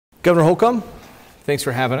Governor Holcomb, thanks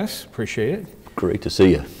for having us. Appreciate it. Great to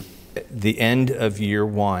see you. The end of year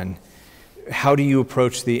one. How do you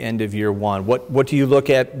approach the end of year one? What do you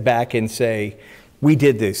look at back and say, we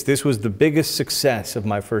did this. This was the biggest success of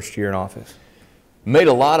my first year in office? Made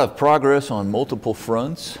a lot of progress on multiple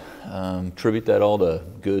fronts. Attribute that all to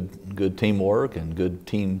good teamwork and good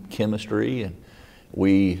team chemistry. And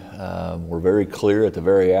we were very clear at the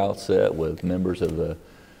very outset with members of the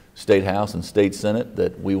State House and State Senate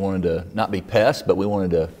that we wanted to not be pests, but we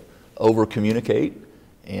wanted to over-communicate,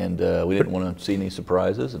 and we didn't want to see any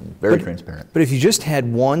surprises, and very transparent. But if you just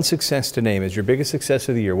had one success to name as your biggest success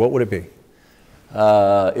of the year, what would it be?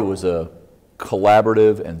 It was a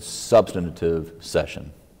collaborative and substantive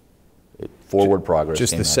session. Forward progress.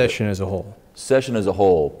 Just the session as a whole? Session as a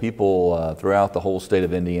whole. People throughout the whole state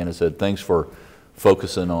of Indiana said, thanks for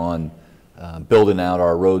focusing on building out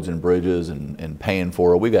our roads and bridges and paying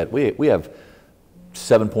for it. We have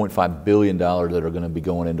 $7.5 billion that are going to be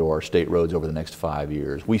going into our state roads over the next 5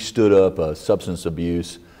 years. We stood up a substance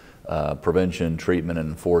abuse prevention, treatment, and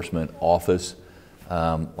enforcement office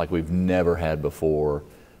like we've never had before.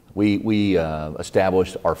 We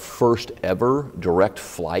established our first ever direct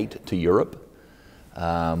flight to Europe.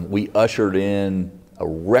 We ushered in a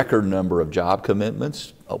record number of job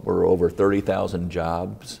commitments. We're over 30,000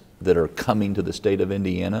 jobs that are coming to the state of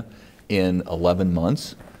Indiana in 11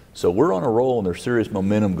 months. So we're on a roll, and there's serious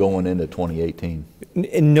momentum going into 2018.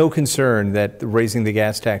 And no concern that raising the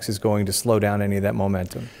gas tax is going to slow down any of that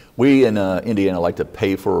momentum? We in Indiana like to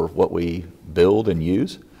pay for what we build and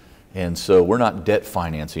use. And so we're not debt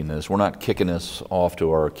financing this. We're not kicking this off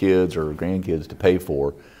to our kids or grandkids to pay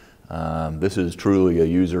for. This is truly a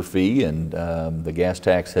user fee, and the gas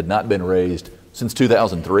tax had not been raised since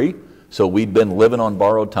 2003. So we'd been living on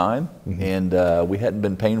borrowed time, and we hadn't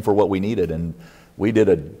been paying for what we needed. And we did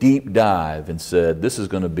a deep dive and said, this is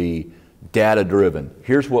going to be data driven.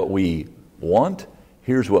 Here's what we want.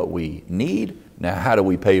 Here's what we need. Now, how do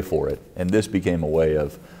we pay for it? And this became a way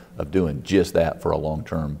of doing just that for a long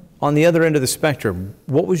term. On the other end of the spectrum,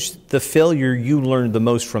 what was the failure you learned the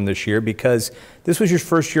most from this year? Because this was your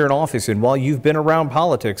first year in office, and while you've been around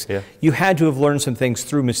politics, you had to have learned some things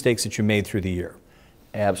through mistakes that you made through the year.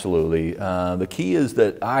 Absolutely. The key is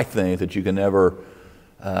that I think that you can never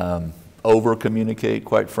over-communicate,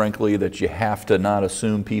 quite frankly, that you have to not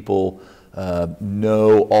assume people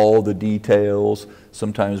know all the details.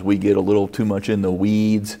 Sometimes we get a little too much in the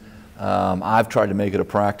weeds. I've tried to make it a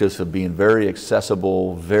practice of being very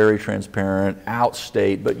accessible, very transparent,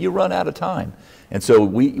 outstate, but you run out of time. And so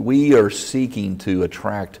we are seeking to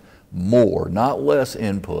attract more, not less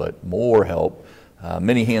input, more help.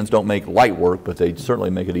 Many hands don't make light work, but they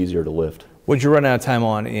certainly make it easier to lift. What did you run out of time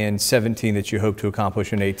on in 17 that you hope to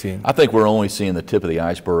accomplish in 18? I think we're only seeing the tip of the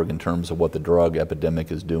iceberg in terms of what the drug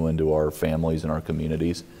epidemic is doing to our families and our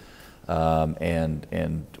communities.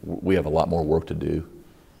 And we have a lot more work to do.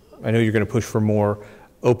 I know you're going to push for more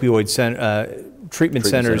opioid treatment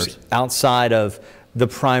centers outside of the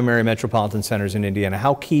primary metropolitan centers in Indiana.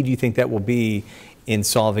 How key do you think that will be in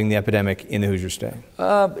solving the epidemic in the Hoosier State?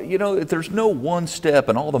 You know, there's no one step,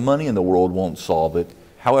 and all the money in the world won't solve it.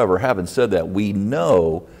 However, having said that, we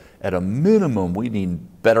know at a minimum we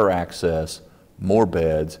need better access, more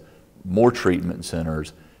beds, more treatment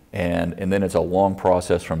centers, and then it's a long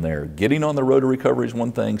process from there. Getting on the road to recovery is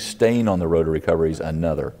one thing, staying on the road to recovery is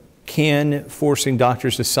another. Can forcing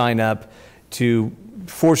doctors to sign up to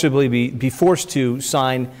forcibly be forced to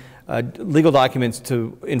sign legal documents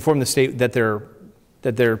to inform the state that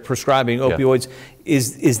they're prescribing opioids,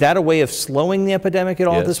 is that a way of slowing the epidemic at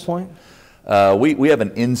all at this point? We have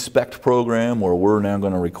an inspect program where we're now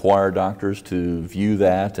going to require doctors to view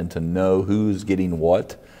that and to know who's getting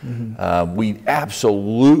what. We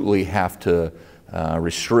absolutely have to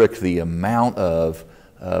restrict the amount of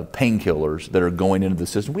painkillers that are going into the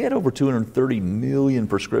system. We had over 230 million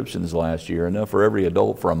prescriptions last year, enough for every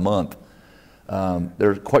adult for a month.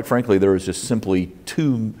 Quite frankly, there is just simply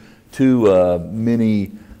too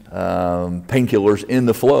many painkillers in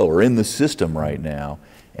the flow or in the system right now.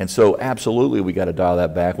 And so absolutely we got to dial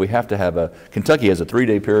that back. We have to have Kentucky has a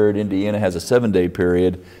 3-day period, Indiana has a 7-day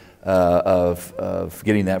period of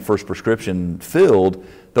getting that first prescription filled.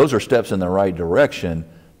 Those are steps in the right direction,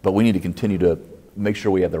 but we need to continue to make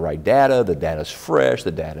sure we have the right data, the data's fresh,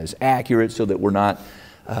 the data is accurate, so that we're not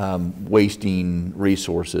wasting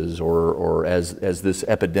resources or as this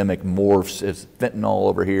epidemic morphs, it's fentanyl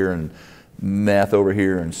over here and meth over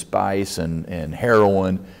here and spice and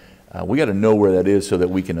heroin. We got to know where that is so that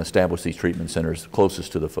we can establish these treatment centers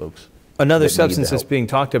closest to the folks. Another substance that's being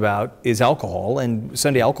talked about is alcohol and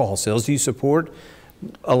Sunday alcohol sales. Do you support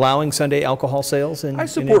allowing Sunday alcohol sales in I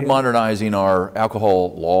support Indiana? modernizing our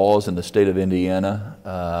alcohol laws in the state of Indiana.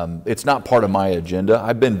 It's not part of my agenda.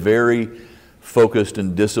 I've been very focused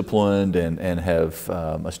and disciplined and have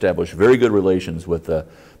established very good relations with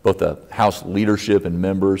both the House leadership and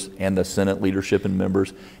members and the Senate leadership and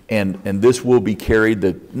members. And this will be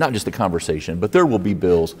carried, not just the conversation, but there will be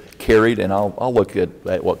bills carried, and I'll look at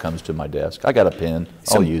what comes to my desk. I got a pen.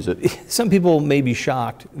 I'll use it. Some people may be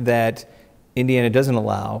shocked that Indiana doesn't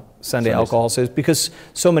allow Sunday alcohol sales because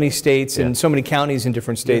so many states and so many counties in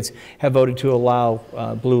different states have voted to allow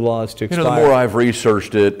blue laws to expire. You know, the more I've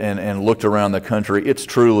researched it and looked around the country, it's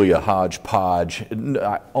truly a hodgepodge.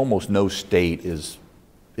 Almost no state is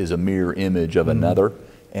a mirror image of another,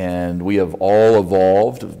 and we have all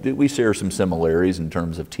evolved. We share some similarities in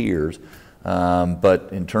terms of tiers, but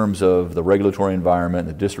in terms of the regulatory environment,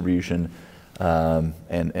 the distribution, and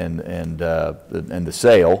the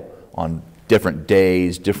sale on different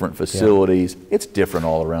days, different facilities, it's different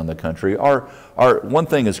all around the country. Our one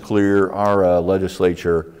thing is clear: our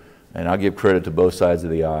legislature, and I'll give credit to both sides of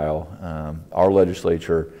the aisle. Our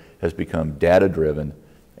legislature has become data-driven.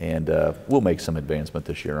 And we'll make some advancement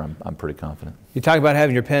this year. I'm pretty confident. You talk about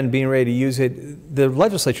having your pen, being ready to use it. The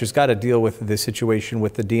legislature's got to deal with the situation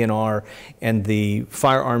with the DNR and the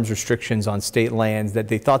firearms restrictions on state lands that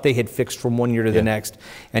they thought they had fixed from one year to the next,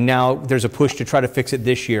 and now there's a push to try to fix it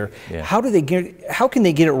this year. How can they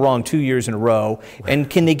get it wrong 2 years in a row? And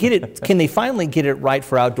can they get it? Can they finally get it right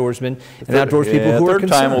for outdoorsmen and outdoors people who are concerned?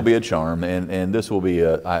 Third time will be a charm, and this will be,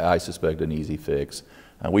 I suspect, an easy fix.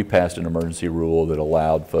 We passed an emergency rule that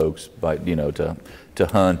allowed folks, to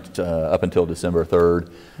hunt up until December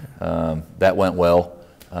 3rd. That went well.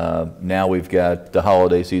 Now we've got the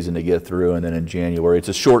holiday season to get through, and then in January, it's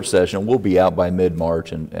a short session. We'll be out by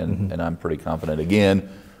mid-March, and I'm pretty confident. Again,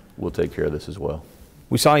 we'll take care of this as well.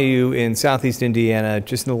 We saw you in Southeast Indiana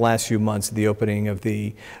just in the last few months at the opening of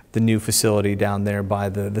the new facility down there by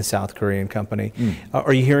the South Korean company.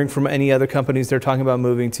 Are you hearing from any other companies they're talking about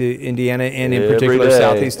moving to Indiana, and in particular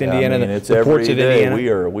Southeast Indiana, it's the ports of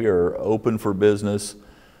Indiana? We are open for business.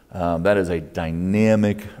 That is a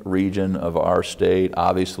dynamic region of our state.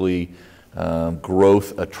 Obviously,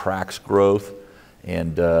 growth attracts growth.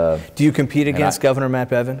 And do you compete against Governor Matt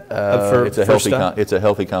Bevin? It's a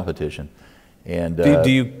healthy competition. And do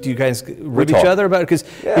you guys rib each other about it?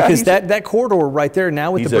 Because that corridor right there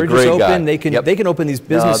now with the bridges open, they can open these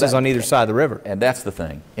businesses on either side of the river. And that's the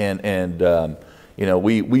thing. And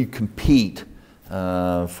we compete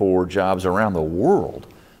for jobs around the world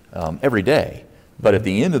every day. But at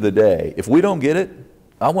the end of the day, if we don't get it,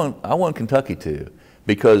 I want Kentucky to,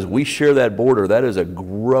 because we share that border. That is a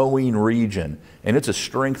growing region, and it's a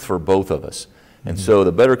strength for both of us. And so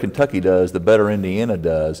the better Kentucky does, the better Indiana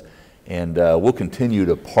does. And we'll continue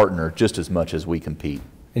to partner just as much as we compete.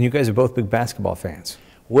 And you guys are both big basketball fans.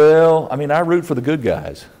 Well, I mean, I root for the good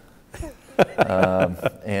guys,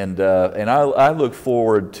 and I look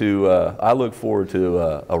forward to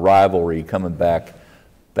a rivalry coming back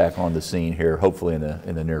on the scene here, hopefully in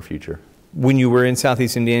the near future. When you were in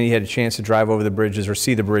Southeast Indiana, you had a chance to drive over the bridges or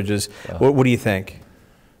see the bridges. What do you think?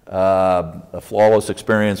 A flawless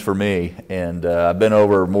experience for me, and I've been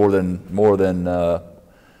over more than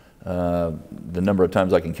the number of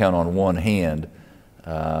times I can count on one hand.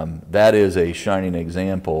 That is a shining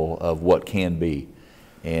example of what can be,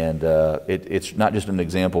 and it's not just an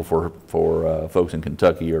example for folks in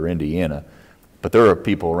Kentucky or Indiana, but there are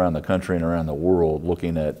people around the country and around the world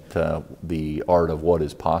looking at the art of what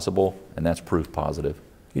is possible, and that's proof positive.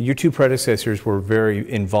 Your two predecessors were very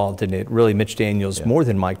involved in it, really Mitch Daniels more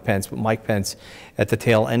than Mike Pence, but Mike Pence at the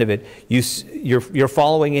tail end of it. You're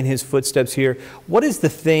following in his footsteps here. What is the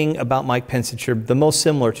thing about Mike Pence that you're the most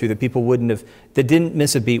similar to that people that didn't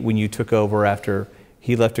miss a beat when you took over after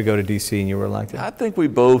he left to go to D.C. and you were elected? I think we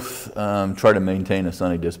both try to maintain a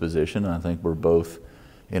sunny disposition. I think we're both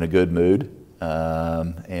in a good mood,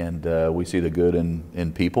 and we see the good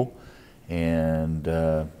in people,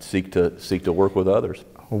 and seek to work with others.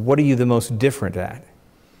 What are you the most different at?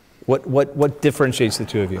 What differentiates the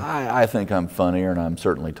two of you? I think I'm funnier, and I'm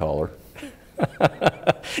certainly taller.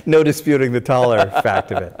 No disputing the taller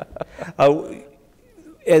fact of it.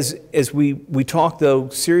 As we talk, though,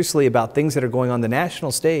 seriously about things that are going on the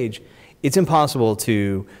national stage, it's impossible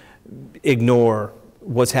to ignore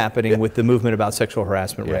what's happening with the movement about sexual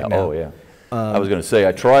harassment right now. Oh, yeah. I was going to say,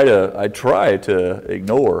 I try to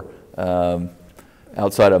ignore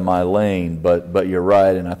outside of my lane, but you're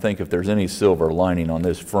right, and I think if there's any silver lining on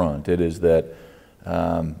this front, it is that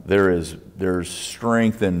there's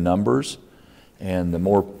strength in numbers, and the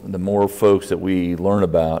more folks that we learn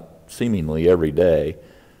about seemingly every day,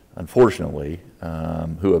 unfortunately,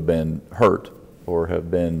 who have been hurt or have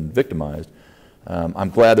been victimized. I'm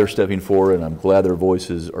glad they're stepping forward, and I'm glad their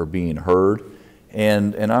voices are being heard,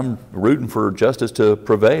 and I'm rooting for justice to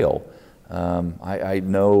prevail. I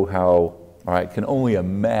know how, or I can only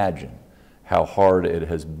imagine how hard it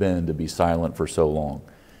has been to be silent for so long,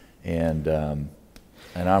 and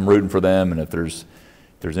I'm rooting for them. And if there's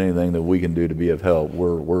anything that we can do to be of help,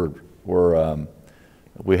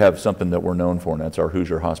 we have something that we're known for, and that's our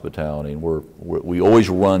Hoosier hospitality, and we always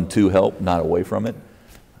run to help, not away from it,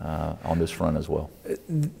 on this front as well.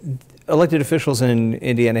 Elected officials in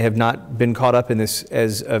Indiana have not been caught up in this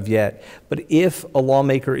as of yet, but if a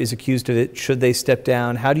lawmaker is accused of it, should they step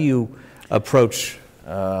down? How do you approach?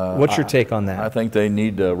 What's your take on that? I think they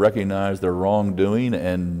need to recognize their wrongdoing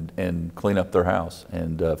and clean up their house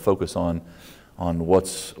and focus on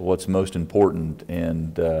what's most important,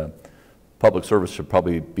 and public service should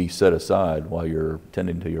probably be set aside while you're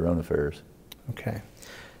tending to your own affairs. Okay.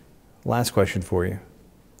 Last question for you.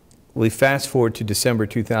 We fast forward to December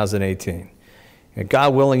 2018. And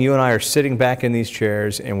God willing, you and I are sitting back in these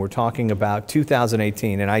chairs and we're talking about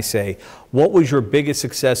 2018, and I say, what was your biggest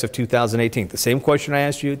success of 2018? The same question I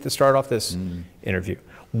asked you to start off this interview.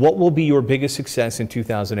 What will be your biggest success in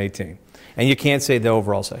 2018? And you can't say the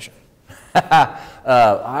overall session.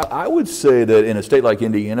 I would say that in a state like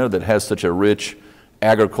Indiana that has such a rich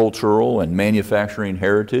agricultural and manufacturing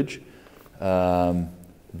heritage,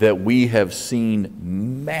 that we have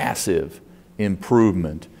seen massive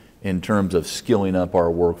improvement in terms of skilling up our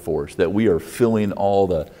workforce, that we are filling all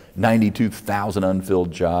the 92,000 unfilled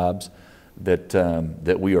jobs,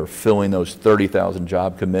 that we are filling those 30,000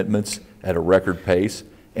 job commitments at a record pace,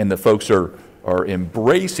 and the folks are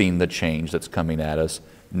embracing the change that's coming at us,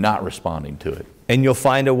 not responding to it. And you'll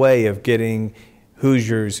find a way of getting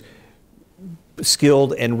Hoosiers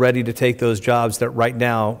skilled and ready to take those jobs that right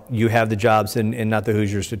now you have the jobs and not the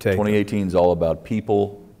Hoosiers to take. 2018 is all about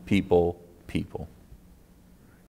people, people, people.